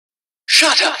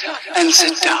Shut up and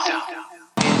sit down.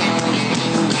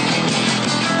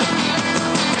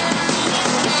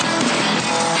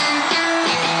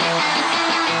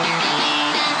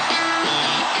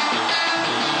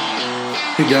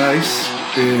 Hey guys,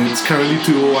 it's currently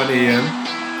 2:01 a.m.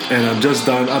 and I'm just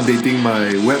done updating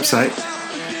my website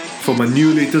for my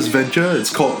new latest venture.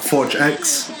 It's called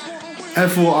FORGEX,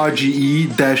 FORGE-X.com.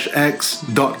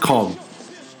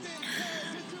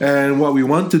 And what we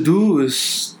want to do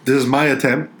is, this is my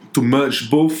attempt to merge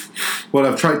both what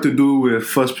I've tried to do with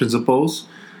First Principles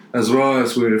as well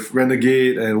as with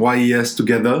Renegade and YES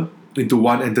together into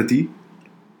one entity.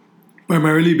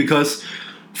 Primarily because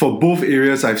for both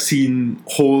areas I've seen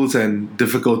holes and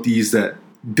difficulties that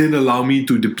didn't allow me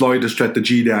to deploy the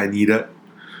strategy that I needed.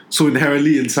 So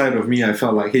inherently inside of me I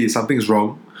felt like, hey, something's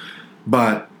wrong.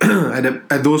 But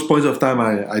at those points of time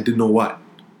I didn't know what.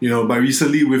 But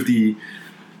recently with the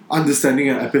understanding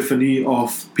and epiphany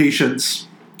of patience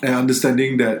and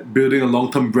understanding that building a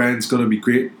long-term brand is going to be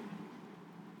great,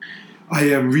 I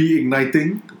am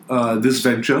reigniting this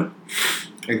venture.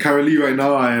 And currently right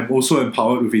now I am also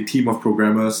empowered with a team of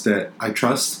programmers that I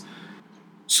trust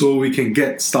so we can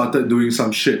get started doing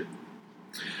some shit.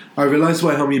 I realized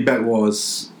what held me back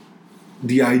was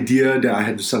the idea that I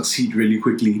had to succeed really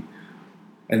quickly.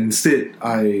 And instead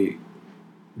I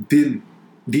didn't,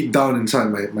 deep down inside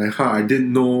my heart, I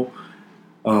didn't know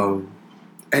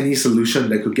any solution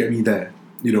that could get me there,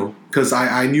 because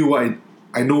I know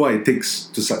what it takes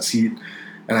to succeed,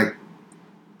 and I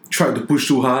tried to push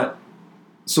too hard.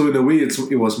 So in a way, it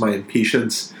was my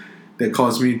impatience that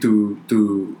caused me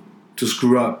to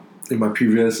screw up in my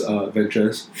previous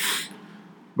ventures.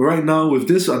 But right now, with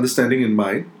this understanding in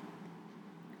mind,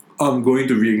 I'm going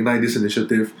to reignite this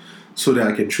initiative so that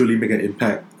I can truly make an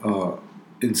impact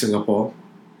in Singapore.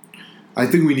 I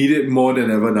think we need it more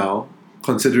than ever now,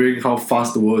 considering how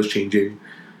fast the world is changing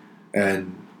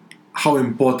and how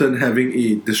important having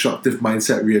a disruptive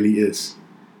mindset really is.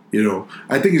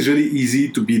 I think it's really easy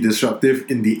to be disruptive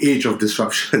in the age of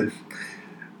disruption.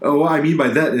 What I mean by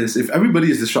that is, if everybody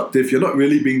is disruptive, you're not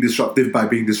really being disruptive by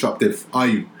being disruptive, are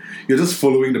you? You're just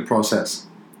following the process.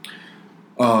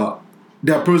 There are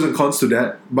pros and cons to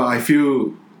that, but I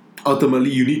feel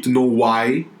ultimately you need to know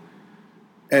why.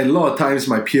 And a lot of times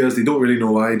my peers, they don't really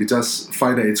know why. They just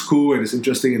find that it's cool and it's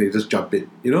interesting and they just jump in,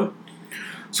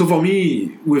 So for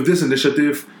me, with this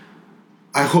initiative,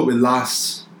 I hope it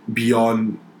lasts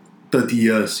beyond 30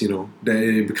 years, that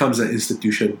it becomes an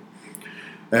institution.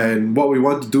 And what we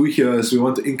want to do here is we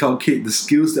want to inculcate the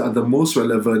skills that are the most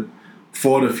relevant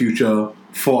for the future,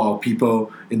 for our people,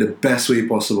 in the best way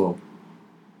possible.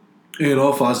 And in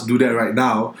order for us to do that right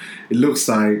now, it looks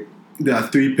like there are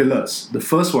three pillars. The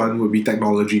first one would be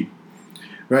technology.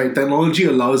 Right? Technology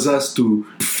allows us to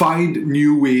find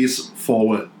new ways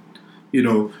forward,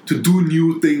 to do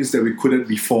new things that we couldn't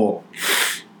before.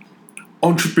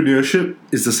 Entrepreneurship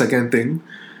is the second thing,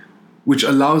 which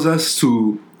allows us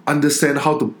to understand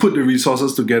how to put the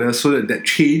resources together so that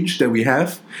change that we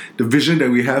have, the vision that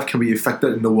we have, can be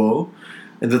effected in the world.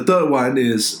 And the third one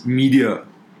is media.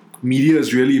 Media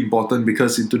is really important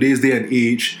because in today's day and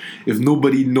age, if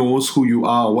nobody knows who you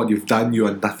are or what you've done, you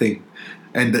are nothing.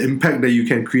 And the impact that you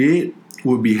can create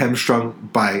would be hamstrung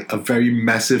by a very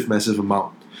massive, massive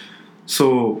amount.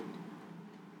 So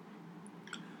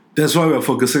that's why we're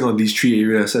focusing on these three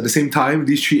areas. At the same time,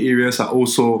 these three areas are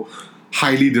also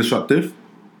highly disruptive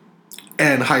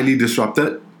and highly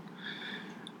disrupted,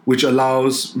 which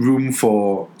allows room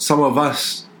for some of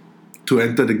us to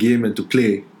enter the game and to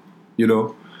play,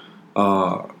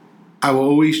 I will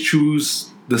always choose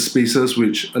the spaces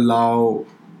which allow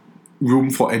room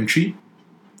for entry.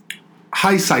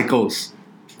 High cycles,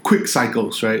 quick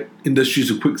cycles, right?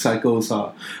 Industries with quick cycles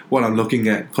are what I'm looking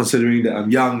at, considering that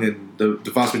I'm young and the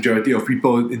vast majority of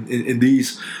people in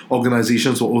these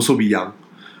organizations will also be young.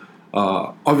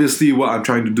 Obviously, what I'm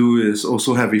trying to do is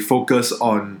also have a focus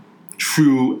on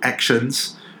true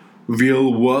actions,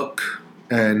 real work,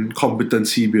 and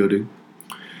competency building.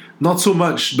 Not so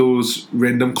much those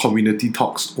random community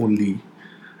talks only.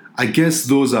 I guess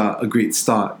those are a great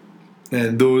start,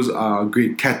 and those are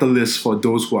great catalysts for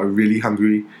those who are really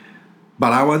hungry.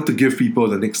 But I want to give people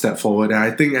the next step forward, and I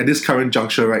think at this current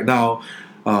juncture right now,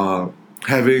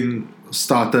 having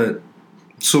started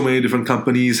so many different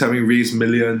companies, having raised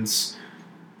millions,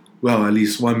 well, at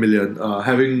least 1 million,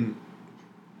 having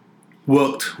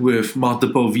worked with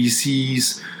multiple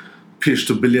VCs, pitched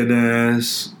to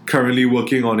billionaires, currently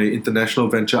working on an international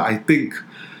venture, I think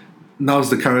now's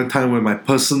the current time where my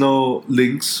personal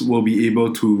links will be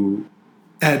able to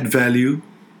add value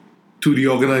to the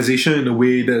organization in a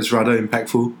way that's rather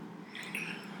impactful.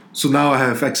 So now I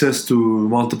have access to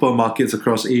multiple markets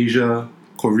across Asia,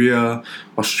 Korea,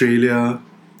 Australia,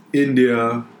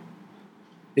 India,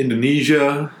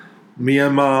 Indonesia,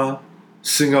 Myanmar,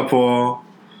 Singapore,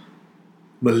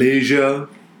 Malaysia,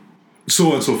 so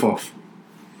on and so forth.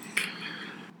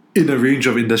 In a range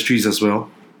of industries as well.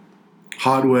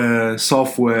 Hardware,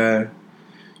 software,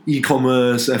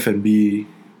 e-commerce, F&B,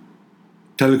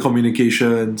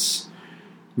 telecommunications,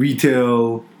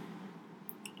 retail.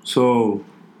 So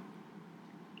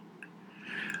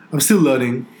I'm still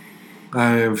learning.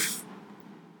 I've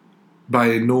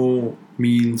by no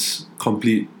means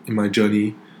complete in my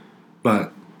journey,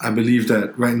 but I believe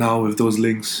that right now with those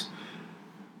links,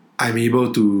 I'm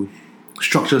able to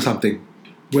structure something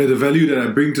where the value that I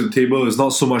bring to the table is not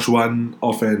so much one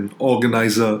of an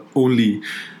organizer only,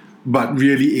 but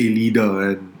really a leader.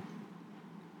 And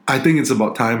I think it's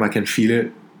about time. I can feel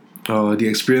it. The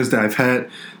experience that I've had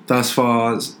thus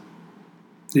far,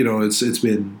 it's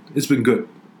been good.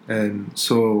 And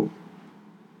so,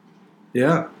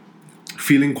 yeah,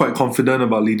 feeling quite confident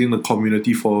about leading the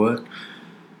community forward.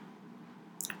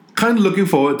 Kind of looking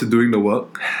forward to doing the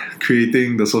work,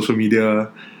 creating the social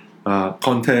media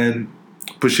content,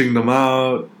 pushing them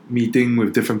out, meeting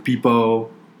with different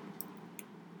people.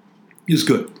 It's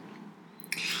good.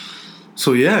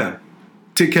 So yeah,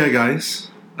 take care, guys.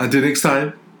 Until next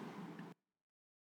time.